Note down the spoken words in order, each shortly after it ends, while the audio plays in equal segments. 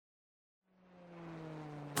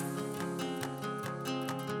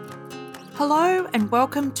Hello and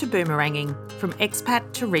welcome to Boomeranging, From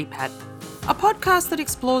Expat to Repat, a podcast that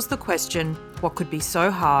explores the question, what could be so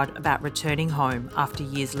hard about returning home after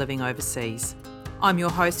years living overseas? I'm your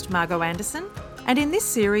host, Margot Anderson, and in this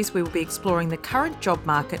series we will be exploring the current job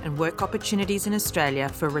market and work opportunities in Australia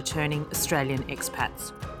for returning Australian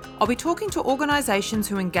expats. I'll be talking to organisations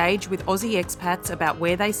who engage with Aussie expats about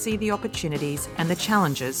where they see the opportunities and the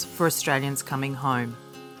challenges for Australians coming home.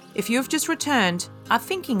 If you have just returned, are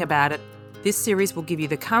thinking about it, this series will give you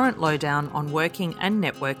the current lowdown on working and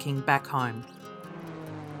networking back home.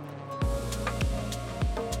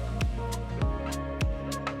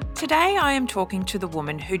 Today I am talking to the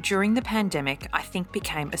woman who during the pandemic I think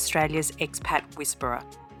became Australia's expat whisperer.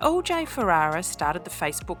 LJ Ferrara started the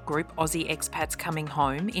Facebook group Aussie Expats Coming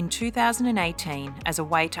Home in 2018 as a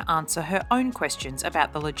way to answer her own questions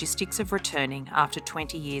about the logistics of returning after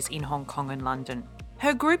 20 years in Hong Kong and London.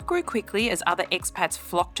 Her group grew quickly as other expats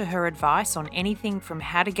flocked to her advice on anything from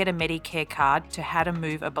how to get a Medicare card to how to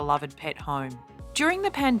move a beloved pet home. During the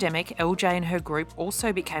pandemic, LJ and her group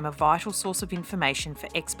also became a vital source of information for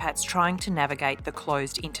expats trying to navigate the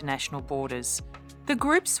closed international borders. The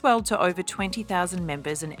group swelled to over 20,000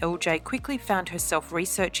 members and LJ quickly found herself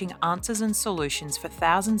researching answers and solutions for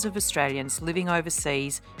thousands of Australians living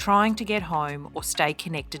overseas, trying to get home or stay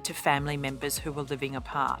connected to family members who were living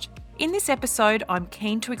apart. In this episode, I'm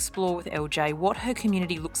keen to explore with LJ what her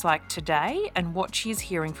community looks like today and what she is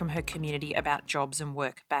hearing from her community about jobs and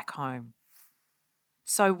work back home.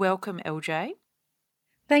 So welcome, LJ.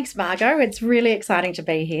 Thanks, Margot. It's really exciting to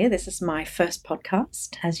be here. This is my first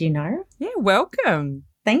podcast, as you know. Yeah, welcome.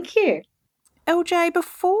 Thank you. LJ,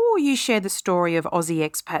 before you share the story of Aussie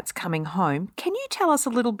expats coming home, can you tell us a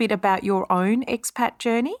little bit about your own expat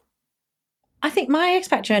journey? I think my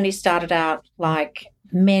expat journey started out like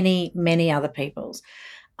many other people's.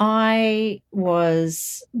 I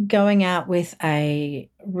was going out with a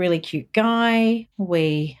really cute guy.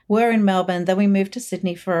 We were in Melbourne, then we moved to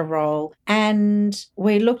Sydney for a role, and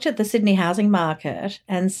we looked at the Sydney housing market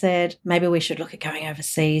and said, maybe we should look at going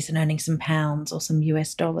overseas and earning some pounds or some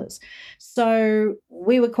US dollars. So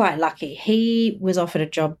we were quite lucky. He was offered a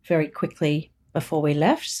job very quickly before we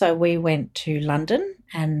left. So we went to London,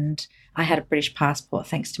 and I had a British passport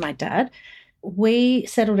thanks to my dad. We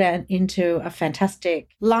settled down into a fantastic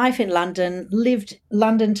life in London, lived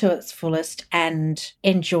London to its fullest and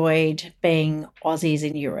enjoyed being Aussies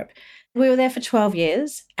in Europe. We were there for 12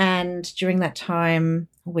 years, and during that time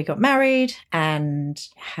we got married and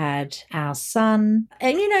had our son.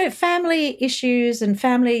 And, family issues and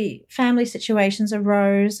family situations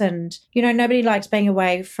arose, and, nobody likes being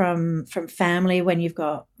away from family when you've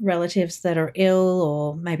got relatives that are ill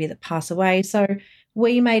or maybe that pass away. So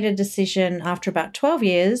we made a decision after about 12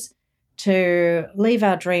 years to leave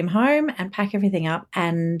our dream home and pack everything up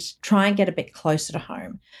and try and get a bit closer to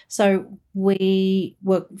home. So we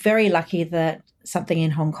were very lucky that something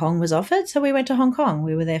in Hong Kong was offered. So we went to Hong Kong.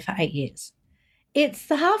 We were there for 8 years. It's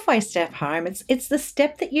the halfway step home. It's the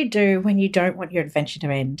step that you do when you don't want your adventure to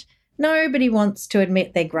end. Nobody wants to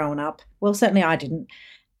admit they're grown up. Well, certainly I didn't.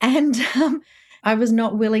 And I was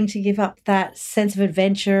not willing to give up that sense of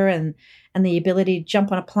adventure and the ability to jump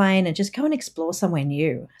on a plane and just go and explore somewhere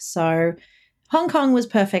new. So Hong Kong was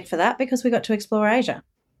perfect for that because we got to explore Asia.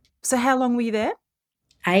 So how long were you there?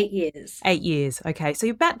 8 years. 8 years. Okay. So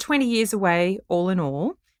you're about 20 years away all in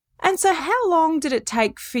all. And so how long did it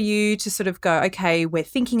take for you to sort of go, okay, we're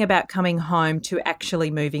thinking about coming home to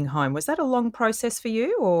actually moving home? Was that a long process for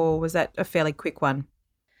you, or was that a fairly quick one?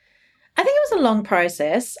 I think it was a long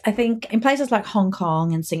process. I think in places like Hong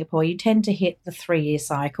Kong and Singapore, you tend to hit the 3-year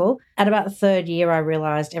cycle. At about the 3rd year, I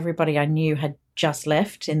realised everybody I knew had just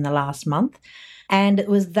left in the last month. And it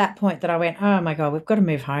was that point that I went, oh my God, we've got to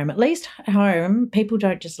move home. At least at home, people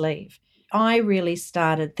don't just leave. I really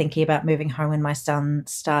started thinking about moving home when my son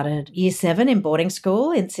started year 7 in boarding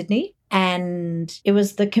school in Sydney. And it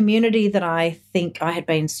was the community that I think I had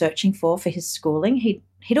been searching for his schooling.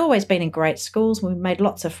 He'd always been in great schools. We made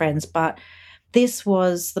lots of friends, but this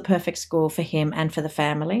was the perfect school for him and for the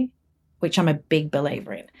family, which I'm a big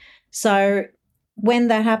believer in. So when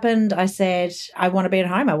that happened, I said, I want to be at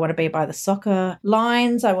home. I want to be by the soccer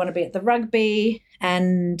lines. I want to be at the rugby.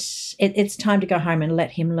 And it's time to go home and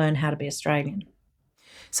let him learn how to be Australian.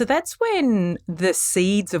 So that's when the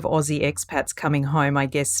seeds of Aussie expats coming home, I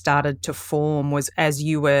guess, started to form, was as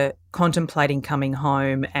you were contemplating coming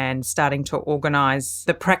home and starting to organise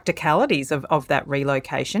the practicalities of that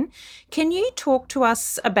relocation. Can you talk to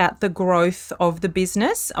us about the growth of the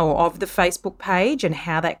business or of the Facebook page and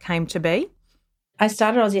how that came to be? I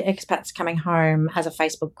started Aussie Expats Coming Home as a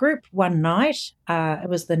Facebook group one night. It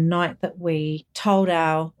was the night that we told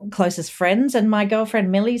our closest friends, and my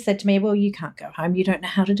girlfriend Millie said to me, well, you can't go home. You don't know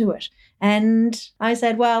how to do it. And I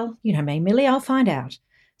said, well, you know me, Millie, I'll find out.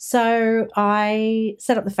 So I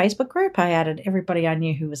set up the Facebook group. I added everybody I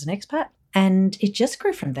knew who was an expat, and it just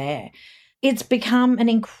grew from there. It's become an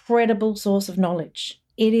incredible source of knowledge.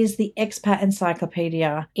 It is the expat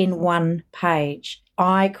encyclopedia in one page.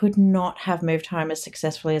 I could not have moved home as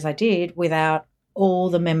successfully as I did without all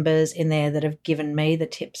the members in there that have given me the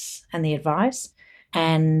tips and the advice.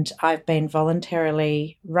 And I've been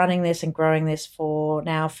voluntarily running this and growing this for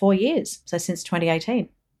now 4 years, so since 2018.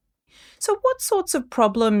 So what sorts of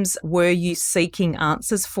problems were you seeking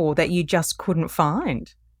answers for that you just couldn't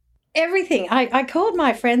find? Everything. I called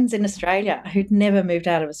my friends in Australia who'd never moved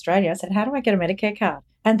out of Australia. I said, how do I get a Medicare card?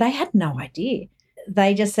 And they had no idea.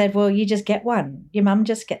 They just said, well, you just get one. Your mum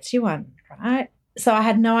just gets you one, right? So I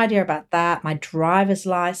had no idea about that. My driver's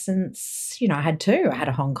license, I had two. I had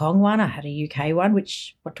a Hong Kong one. I had a UK one,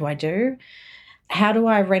 what do I do? How do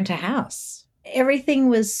I rent a house? Everything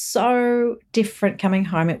was so different coming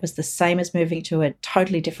home. It was the same as moving to a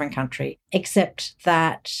totally different country, except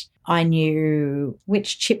that I knew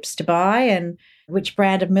which chips to buy and which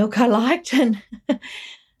brand of milk I liked. And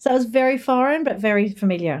so it was very foreign, but very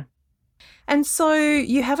familiar. And so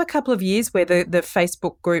you have a couple of years where the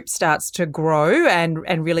Facebook group starts to grow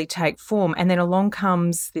and really take form. And then along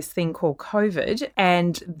comes this thing called COVID,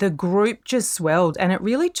 and the group just swelled and it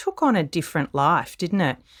really took on a different life, didn't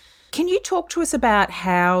it? Can you talk to us about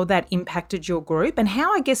how that impacted your group and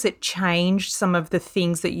how, I guess, it changed some of the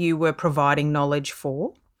things that you were providing knowledge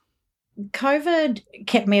for? COVID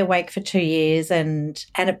kept me awake for 2 years and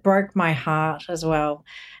it broke my heart as well.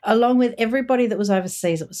 Along with everybody that was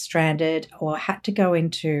overseas that was stranded or had to go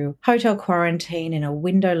into hotel quarantine in a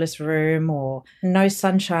windowless room or no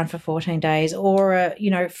sunshine for 14 days, or a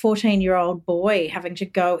 14-year-old boy having to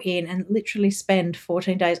go in and literally spend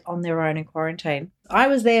 14 days on their own in quarantine. I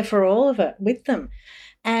was there for all of it with them,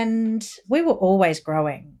 and we were always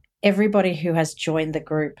growing. Everybody who has joined the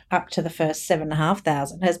group up to the first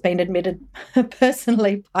 7,500 has been admitted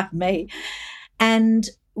personally by me. And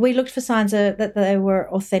we looked for signs that they were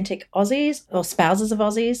authentic Aussies or spouses of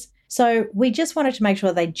Aussies. So we just wanted to make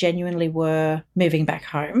sure they genuinely were moving back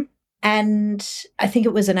home. And I think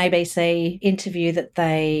it was an ABC interview that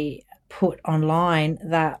they put online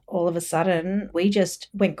that all of a sudden we just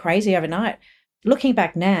went crazy overnight. Looking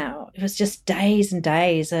back now, it was just days and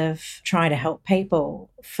days of trying to help people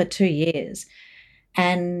for 2 years.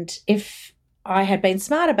 And if I had been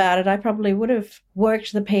smart about it, I probably would have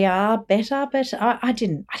worked the PR better, but I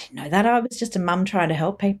didn't know that. I was just a mum trying to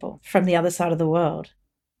help people from the other side of the world.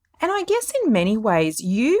 And I guess in many ways,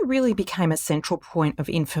 you really became a central point of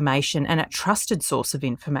information and a trusted source of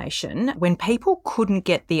information when people couldn't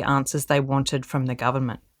get the answers they wanted from the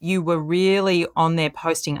government. You were really on there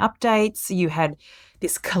posting updates. You had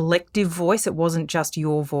this collective voice. It wasn't just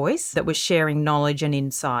your voice that was sharing knowledge and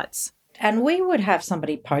insights. And we would have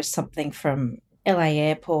somebody post something from LA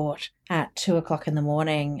Airport at 2:00 in the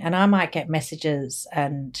morning, and I might get messages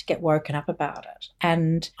and get woken up about it.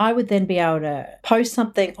 And I would then be able to post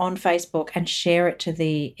something on Facebook and share it to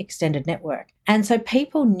the extended network. And so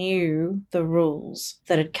people knew the rules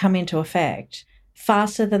that had come into effect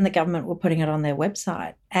faster than the government were putting it on their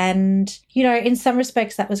website. And, in some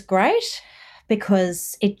respects that was great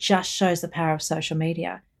because it just shows the power of social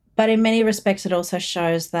media. But in many respects, it also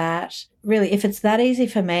shows that really, if it's that easy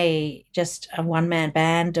for me, just a one-man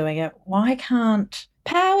band doing it, why can't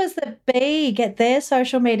powers that be get their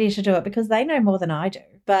social media to do it? Because they know more than I do.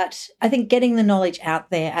 But I think getting the knowledge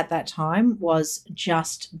out there at that time was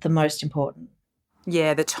just the most important.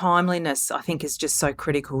 Yeah, the timeliness, I think, is just so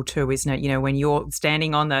critical too, isn't it? When you're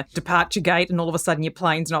standing on the departure gate and all of a sudden your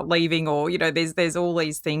plane's not leaving, or, there's all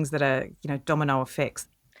these things that are, domino effects.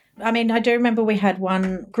 I mean, I do remember we had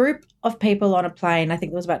one group of people on a plane, I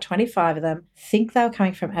think there was about 25 of them, I think they were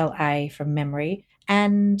coming from LA from memory,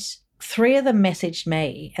 and 3 of them messaged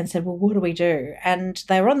me and said, well, what do we do? And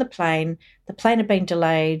they were on the plane had been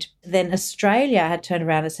delayed, then Australia had turned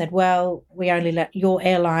around and said, well, we only let your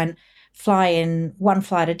airline fly in 1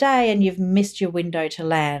 flight a day and you've missed your window to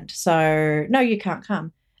land, so no, you can't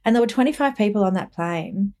come. And there were 25 people on that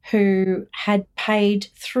plane who had paid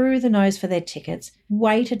through the nose for their tickets,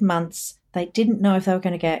 waited months. They didn't know if they were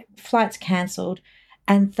going to get flights cancelled.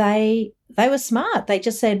 And they were smart. They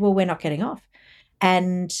just said, well, we're not getting off.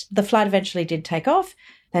 And the flight eventually did take off.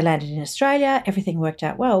 They landed in Australia. Everything worked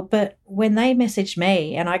out well. But when they messaged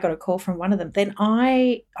me and I got a call from one of them, then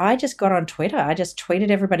I just got on Twitter. I just tweeted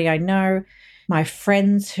everybody I know, my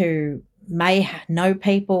friends who may know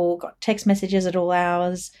people, got text messages at all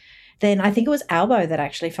hours. Then I think it was Albo that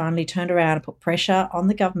actually finally turned around and put pressure on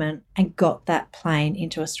the government and got that plane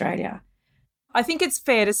into Australia. I think it's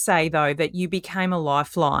fair to say, though, that you became a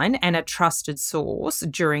lifeline and a trusted source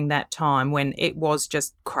during that time when it was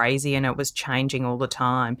just crazy and it was changing all the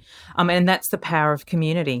time. And that's the power of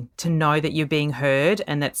community, to know that you're being heard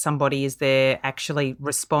and that somebody is there actually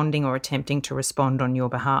responding or attempting to respond on your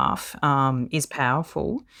behalf is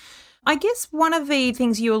powerful. I guess one of the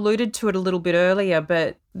things you alluded to it a little bit earlier,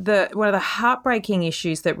 but one of the heartbreaking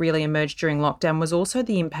issues that really emerged during lockdown was also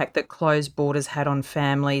the impact that closed borders had on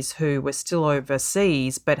families who were still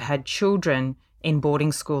overseas but had children in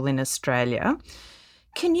boarding school in Australia.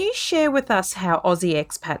 Can you share with us how Aussie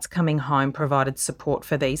expats coming home provided support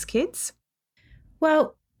for these kids?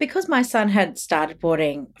 Well, because my son had started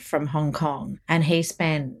boarding from Hong Kong and he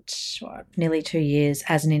spent nearly 2 years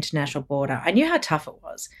as an international boarder, I knew how tough it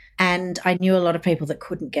was. And I knew a lot of people that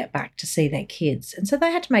couldn't get back to see their kids. And so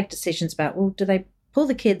they had to make decisions about, well, do they pull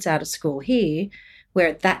the kids out of school here, where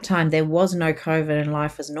at that time there was no COVID and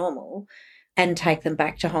life was normal, and take them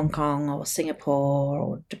back to Hong Kong or Singapore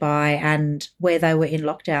or Dubai and where they were in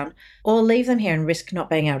lockdown, or leave them here and risk not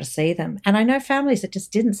being able to see them. And I know families that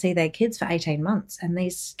just didn't see their kids for 18 months. And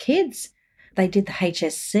these kids, they did the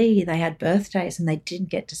HSC, they had birthdays and they didn't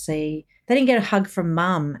get a hug from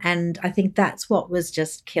mum. And I think that's what was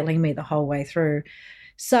just killing me the whole way through.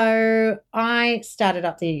 So I started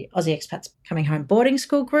up the Aussie Expats Coming Home boarding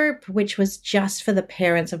school group, which was just for the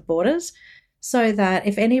parents of boarders, so that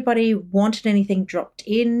if anybody wanted anything dropped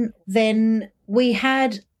in, then we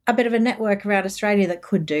had a bit of a network around Australia that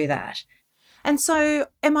could do that. And so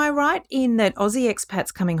am I right in that Aussie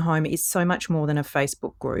Expats Coming Home is so much more than a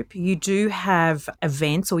Facebook group? You do have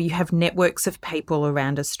events or you have networks of people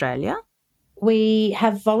around Australia? We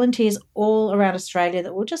have volunteers all around Australia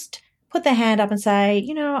that will just put their hand up and say,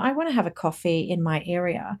 I want to have a coffee in my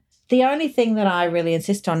area. The only thing that I really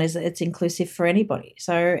insist on is that it's inclusive for anybody.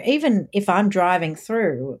 So even if I'm driving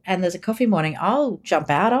through and there's a coffee morning, I'll jump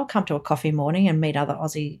out. I'll come to a coffee morning and meet other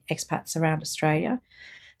Aussie expats around Australia.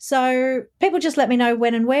 So people just let me know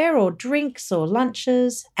when and where, or drinks or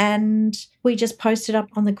lunches, and we just post it up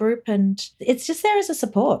on the group, and it's just there as a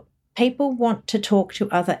support. People want to talk to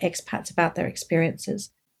other expats about their experiences.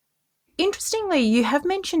 Interestingly, you have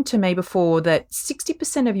mentioned to me before that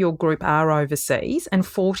 60% of your group are overseas and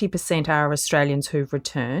 40% are Australians who've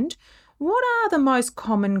returned. What are the most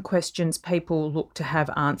common questions people look to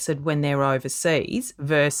have answered when they're overseas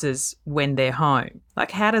versus when they're home?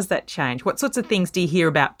 Like, how does that change? What sorts of things do you hear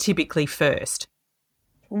about typically first?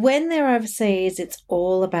 When they're overseas, it's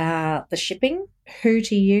all about the shipping, who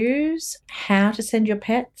to use, how to send your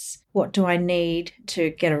pets, what do I need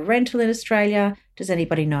to get a rental in Australia, does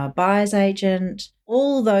anybody know a buyer's agent,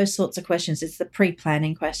 all those sorts of questions. It's the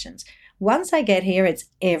pre-planning questions. Once I get here, it's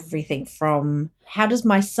everything from how does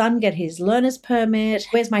my son get his learner's permit,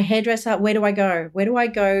 where's my hairdresser, where do I go? Where do I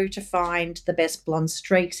go to find the best blonde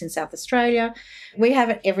streaks in South Australia? We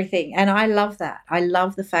have everything, and I love that. I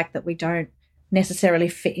love the fact that we don't necessarily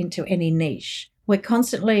fit into any niche. We're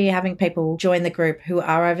constantly having people join the group who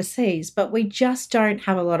are overseas, but we just don't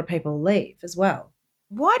have a lot of people leave as well.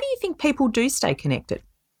 Why do you think people do stay connected?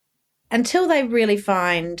 Until they really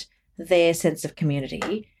find their sense of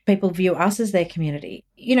community, people view us as their community.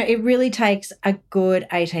 It really takes a good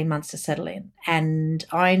 18 months to settle in. And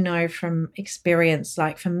I know from experience,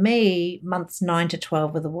 like for me, months 9 to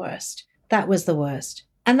 12 were the worst. That was the worst.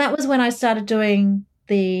 And that was when I started doing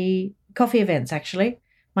the coffee events, actually.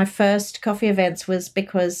 My first coffee events was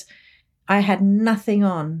because I had nothing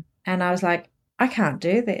on and I was like, I can't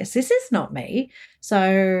do this. This is not me.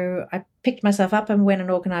 So I picked myself up and went and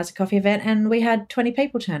organised a coffee event, and we had 20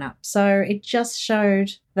 people turn up. So it just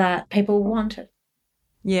showed that people want it.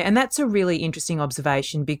 Yeah, and that's a really interesting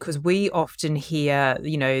observation, because we often hear,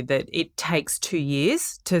 that it takes 2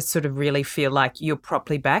 years to sort of really feel like you're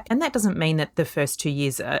properly back. And that doesn't mean that the first 2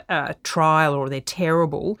 years are a trial or they're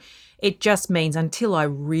terrible. It just means until I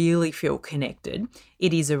really feel connected,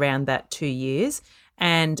 it is around that 2 years.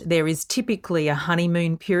 And there is typically a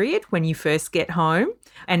honeymoon period when you first get home.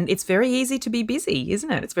 And it's very easy to be busy, isn't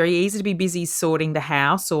it? It's very easy to be busy sorting the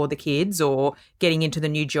house or the kids or getting into the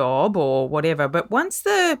new job or whatever. But once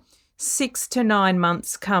the 6 to 9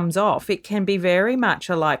 months comes off, it can be very much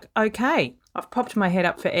okay, I've popped my head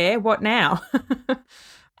up for air. What now?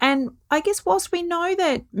 And I guess whilst we know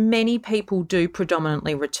that many people do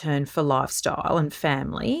predominantly return for lifestyle and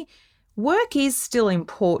family, work is still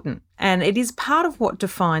important, and it is part of what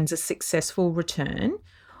defines a successful return.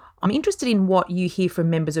 I'm interested in what you hear from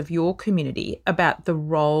members of your community about the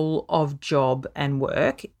role of job and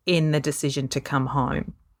work in the decision to come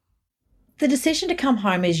home. The decision to come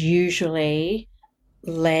home is usually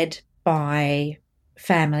led by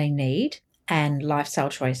family need and lifestyle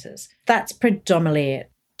choices. That's predominantly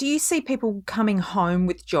it. Do you see people coming home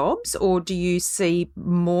with jobs, or do you see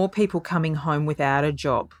more people coming home without a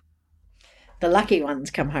job? The lucky ones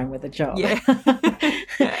come home with a job. Yeah.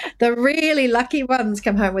 The really lucky ones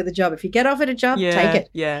come home with a job. If you get offered a job, take it.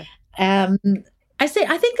 Yeah. I think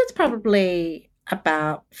it's probably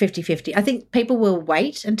about 50-50. I think people will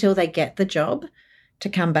wait until they get the job to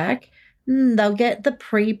come back. They'll get the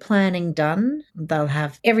pre-planning done. They'll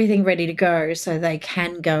have everything ready to go so they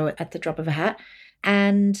can go at the drop of a hat.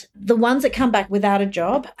 And the ones that come back without a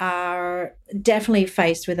job are definitely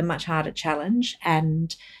faced with a much harder challenge,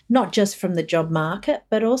 and not just from the job market,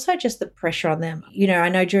 but also just the pressure on them. You know, I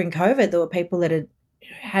know during COVID, there were people that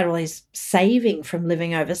had all this saving from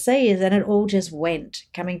living overseas, and it all just went,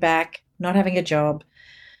 coming back, not having a job.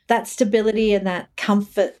 That stability and that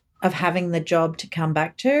comfort of having the job to come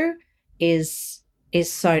back to is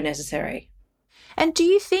so necessary. And do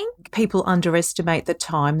you think people underestimate the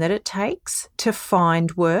time that it takes to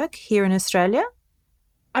find work here in Australia?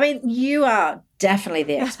 I mean, you are definitely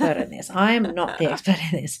the expert in this. I am not the expert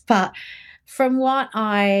in this. But from what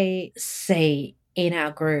I see in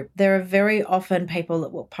our group, there are very often people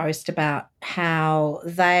that will post about how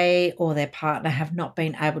they or their partner have not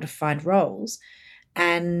been able to find roles.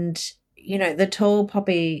 And, you know, the tall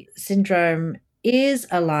poppy syndrome is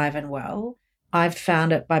alive and well. I've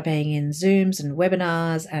found it by being in Zooms and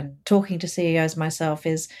webinars and talking to CEOs myself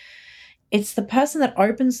it's the person that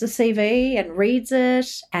opens the CV and reads it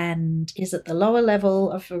and is at the lower level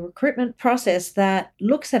of a recruitment process that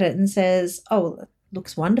looks at it and says, oh, it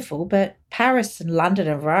looks wonderful, but Paris and London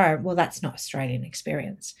and Rome, well, that's not Australian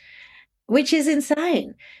experience, which is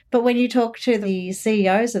insane. But when you talk to the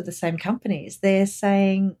CEOs of the same companies, they're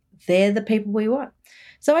saying they're the people we want.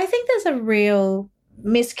 So I think there's a real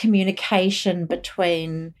miscommunication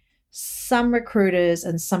between some recruiters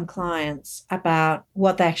and some clients about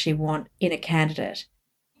what they actually want in a candidate.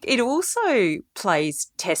 It also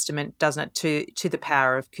plays testament, doesn't it, to the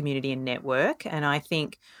power of community and network. And I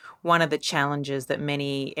think one of the challenges that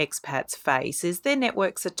many expats face is their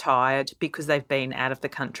networks are tired because they've been out of the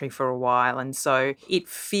country for a while. And so it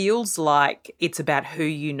feels like it's about who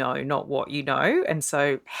you know, not what you know. And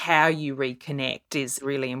so how you reconnect is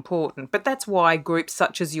really important. But that's why groups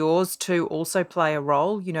such as yours too also play a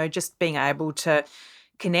role, you know, just being able to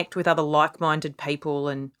connect with other like-minded people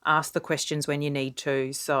and ask the questions when you need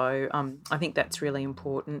to. So I think that's really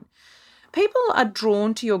important. People are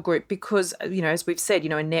drawn to your group because, you know, as we've said, you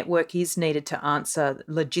know, a network is needed to answer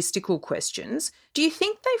logistical questions. Do you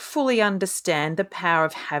think they fully understand the power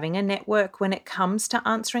of having a network when it comes to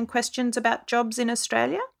answering questions about jobs in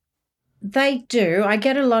Australia? They do. I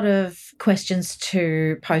get a lot of questions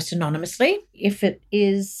to post anonymously. If it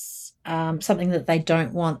is something that they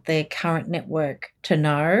don't want their current network to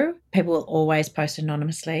know, people will always post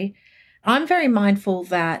anonymously. I'm very mindful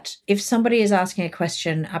that if somebody is asking a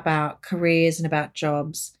question about careers and about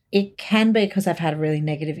jobs, it can be because they've had a really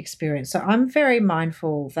negative experience. So I'm very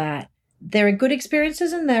mindful that there are good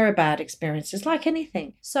experiences and there are bad experiences, like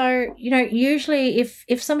anything. So, you know, usually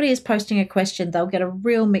if somebody is posting a question, they'll get a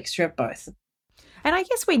real mixture of both. And I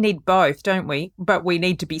guess we need both, don't we? But we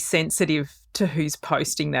need to be sensitive to who's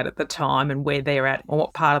posting that at the time and where they're at or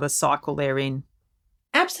what part of the cycle they're in.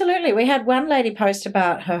 Absolutely. We had one lady post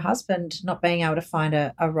about her husband not being able to find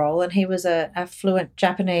a role, and he was a fluent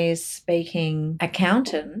Japanese-speaking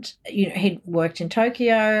accountant. You know, he'd worked in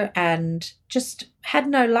Tokyo and just had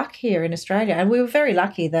no luck here in Australia. And we were very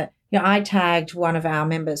lucky that, you know, I tagged one of our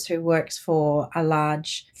members who works for a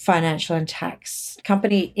large financial and tax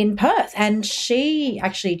company in Perth, and she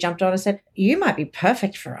actually jumped on and said, "You might be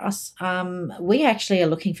perfect for us. We actually are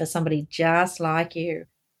looking for somebody just like you."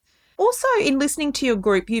 Also, in listening to your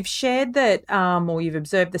group, you've shared that or you've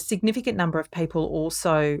observed the significant number of people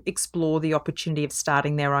also explore the opportunity of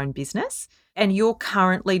starting their own business. And you're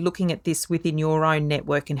currently looking at this within your own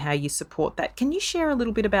network and how you support that. Can you share a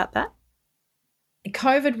little bit about that?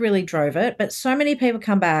 COVID really drove it, but so many people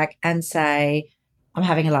come back and say, I'm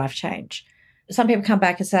having a life change. Some people come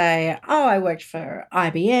back and say, oh, I worked for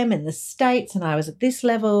IBM in the States and I was at this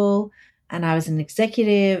level and I was an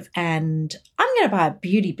executive and I'm going to buy a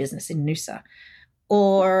beauty business in Noosa.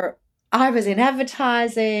 Or I was in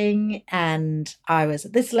advertising and I was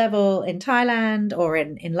at this level in Thailand or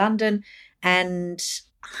in London, and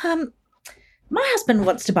my husband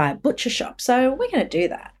wants to buy a butcher shop, so we're going to do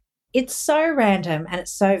that. It's so random and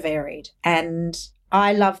it's so varied. And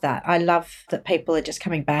I love that. I love that people are just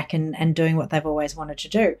coming back and doing what they've always wanted to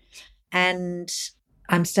do. And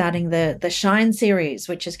I'm starting the Shine series,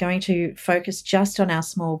 which is going to focus just on our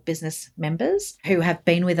small business members who have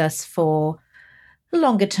been with us for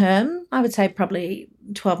longer term, I would say probably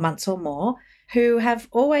 12 months or more, who have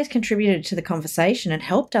always contributed to the conversation and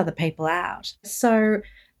helped other people out. So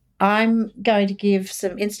I'm going to give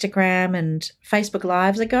some Instagram and Facebook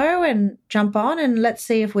Lives a go and jump on, and let's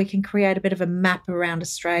see if we can create a bit of a map around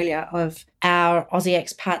Australia of our Aussie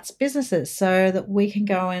expats businesses so that we can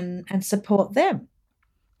go and support them.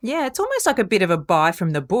 Yeah, it's almost like a bit of a buy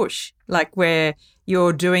from the bush, like where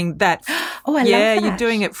you're doing that. Oh, I love that. You're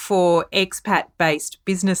doing it for expat-based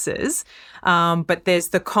businesses, but there's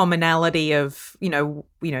the commonality of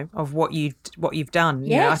of what you've done.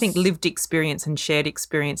 Yes. I think lived experience and shared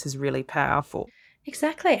experience is really powerful.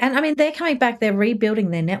 Exactly. And I mean, they're coming back, they're rebuilding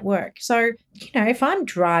their network. So, if I'm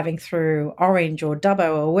driving through Orange or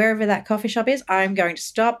Dubbo or wherever that coffee shop is, I'm going to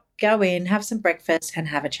stop, go in, have some breakfast and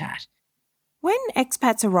have a chat. When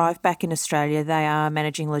expats arrive back in Australia, they are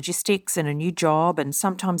managing logistics and a new job and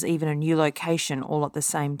sometimes even a new location all at the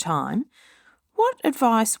same time. What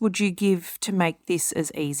advice would you give to make this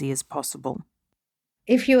as easy as possible?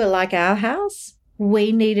 If you were like our house,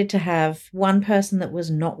 we needed to have one person that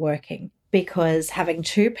was not working, because having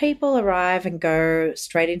two people arrive and go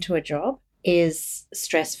straight into a job is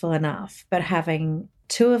stressful enough. But having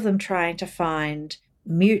two of them trying to find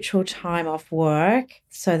mutual time off work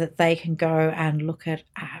so that they can go and look at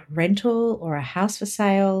a rental or a house for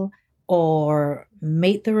sale or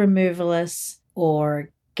meet the removalists or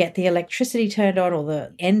get the electricity turned on or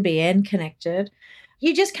the NBN connected.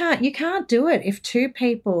 You can't do it if two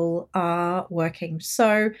people are working.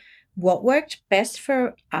 So what worked best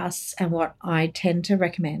for us and what I tend to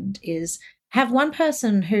recommend is have one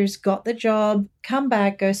person who's got the job, come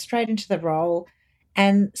back, go straight into the role,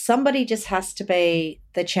 and somebody just has to be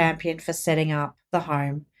the champion for setting up the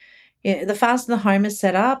home. The faster the home is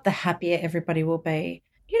set up, the happier everybody will be.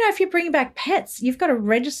 If you're bringing back pets, you've got to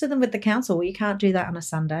register them with the council. Well, you can't do that on a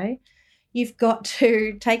Sunday. You've got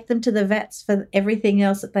to take them to the vets for everything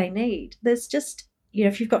else that they need. There's just,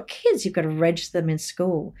 if you've got kids, you've got to register them in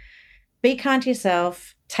school. Be kind to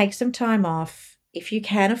yourself. Take some time off. If you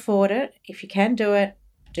can afford it, if you can do it,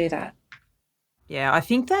 do that. Yeah, I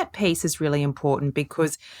think that piece is really important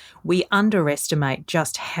because we underestimate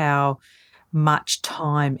just how much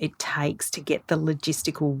time it takes to get the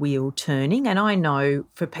logistical wheel turning. And I know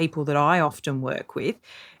for people that I often work with,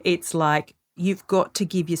 it's like you've got to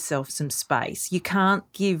give yourself some space. You can't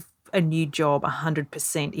give a new job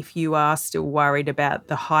 100% if you are still worried about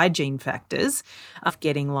the hygiene factors of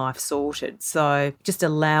getting life sorted. So just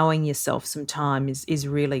allowing yourself some time is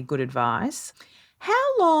really good advice.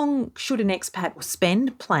 How long should an expat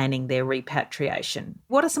spend planning their repatriation?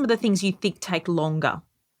 What are some of the things you think take longer?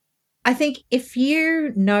 I think if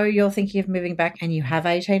you know you're thinking of moving back and you have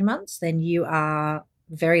 18 months, then you are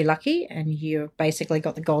very lucky and you've basically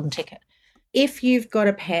got the golden ticket. If you've got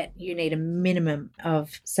a pet, you need a minimum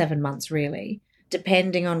of 7 months, really,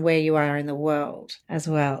 depending on where you are in the world as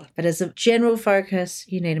well. But as a general focus,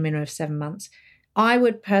 you need a minimum of 7 months. I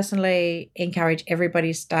would personally encourage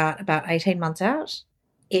everybody to start about 18 months out.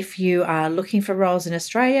 If you are looking for roles in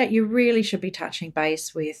Australia, you really should be touching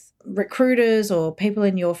base with recruiters or people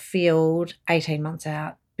in your field 18 months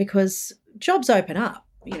out, because jobs open up.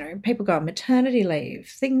 People go on maternity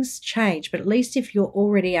leave, things change, but at least if you're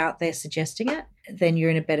already out there suggesting it, then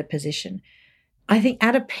you're in a better position. I think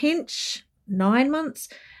at a pinch, 9 months.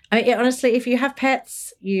 Honestly, if you have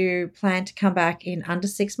pets, you plan to come back in under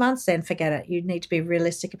 6 months, then forget it. You need to be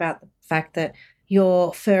realistic about the fact that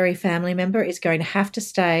your furry family member is going to have to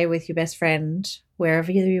stay with your best friend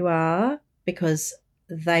wherever you are, because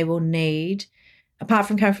they will need, apart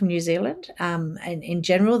from coming from New Zealand, and in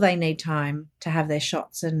general, they need time to have their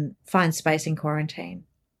shots and find space in quarantine.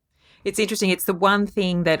 It's interesting. It's the one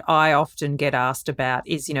thing that I often get asked about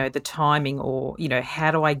is, the timing or,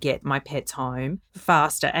 how do I get my pets home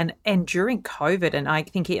faster? And during COVID, and I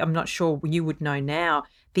think, I'm not sure you would know now,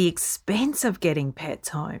 the expense of getting pets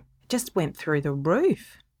home just went through the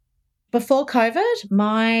roof. Before COVID,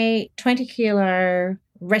 my 20-kilo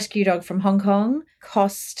rescue dog from Hong Kong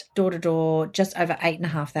cost door-to-door just over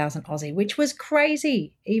 8,500 Aussie, which was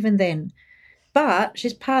crazy even then. But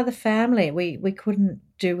she's part of the family. We couldn't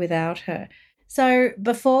do without her. So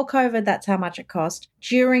before COVID, that's how much it cost.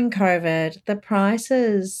 During COVID, the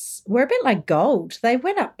prices were a bit like gold. They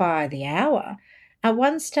went up by the hour. At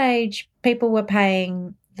one stage, people were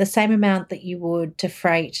paying the same amount that you would to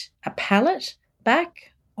freight a pallet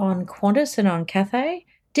back on Qantas and on Cathay.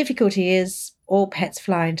 Difficulty is all pets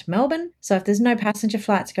fly into Melbourne. So if there's no passenger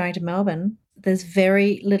flights going to Melbourne, there's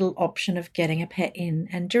very little option of getting a pet in.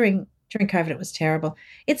 And during COVID, it was terrible.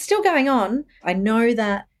 It's still going on. I know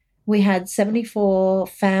that we had 74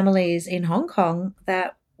 families in Hong Kong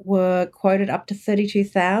that were quoted up to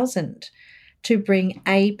 32,000 to bring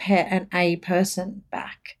a pet and a person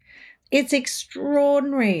back. It's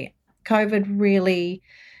extraordinary. COVID really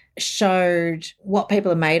showed what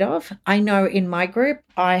people are made of. I know in my group,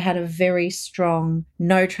 I had a very strong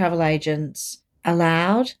no travel agents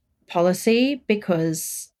allowed policy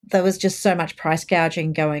because there was just so much price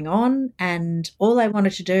gouging going on, and all they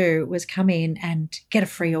wanted to do was come in and get a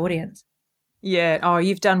free audience. Yeah. Oh,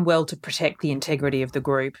 you've done well to protect the integrity of the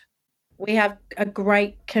group. We have a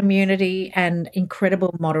great community and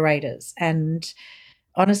incredible moderators, and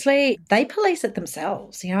honestly, they police it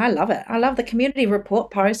themselves. I love it. I love the community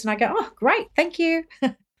report post and I go, oh, great, thank you.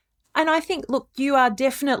 And I think, look, you are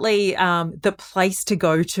definitely the place to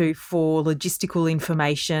go to for logistical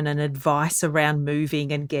information and advice around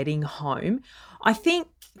moving and getting home. I think,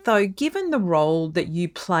 though, given the role that you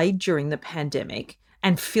played during the pandemic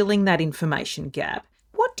and filling that information gap,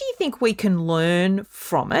 what do you think we can learn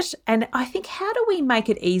from it? And I think, how do we make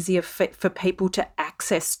it easier for people to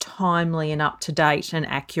access timely and up-to-date and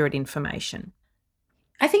accurate information?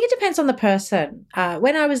 I think it depends on the person.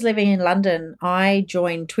 When I was living in London, I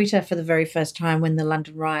joined Twitter for the very first time when the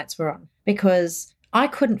London riots were on because I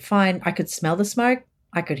could smell the smoke,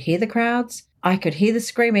 I could hear the crowds, I could hear the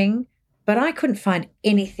screaming, but I couldn't find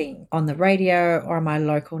anything on the radio or on my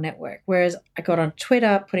local network. Whereas I got on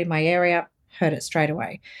Twitter, put in my area, heard it straight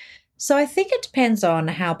away. So I think it depends on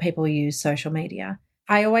how people use social media.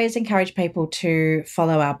 I always encourage people to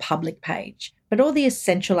follow our public page, but all the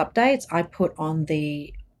essential updates I put on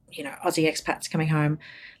the, Aussie Expats Coming Home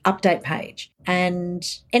update page. And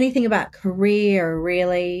anything about career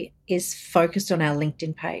really is focused on our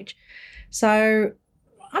LinkedIn page. So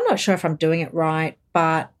I'm not sure if I'm doing it right,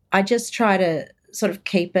 but I just try to sort of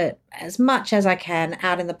keep it as much as I can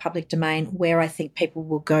out in the public domain where I think people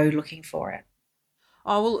will go looking for it.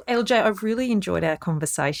 Oh, well, LJ, I've really enjoyed our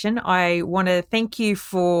conversation. I want to thank you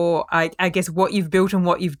for, I guess, what you've built and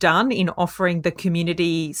what you've done in offering the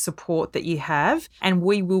community support that you have. And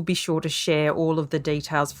we will be sure to share all of the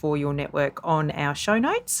details for your network on our show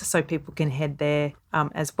notes so people can head there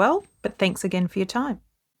as well. But thanks again for your time.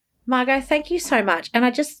 Margot, thank you so much. And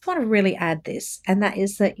I just want to really add this, and that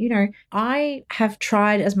is that, I have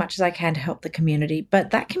tried as much as I can to help the community,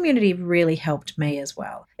 but that community really helped me as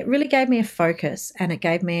well. It really gave me a focus and it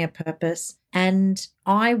gave me a purpose. And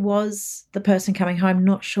I was the person coming home,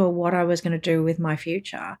 not sure what I was going to do with my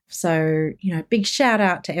future. So, big shout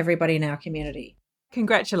out to everybody in our community.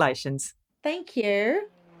 Congratulations. Thank you.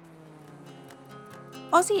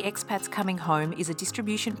 Aussie Expats Coming Home is a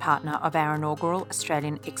distribution partner of our inaugural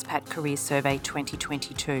Australian Expat Career Survey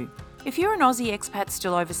 2022. If you're an Aussie expat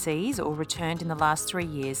still overseas or returned in the last 3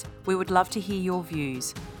 years, we would love to hear your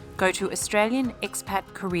views. Go to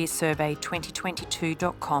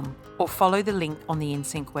australianexpatcareersurvey2022.com or follow the link on the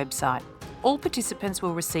InSync website. All participants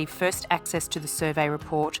will receive first access to the survey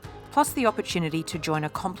report, plus the opportunity to join a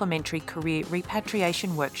complimentary career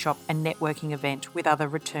repatriation workshop and networking event with other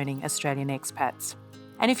returning Australian expats.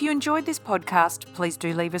 And if you enjoyed this podcast, please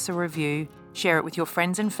do leave us a review, share it with your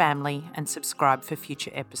friends and family, and subscribe for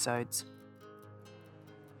future episodes.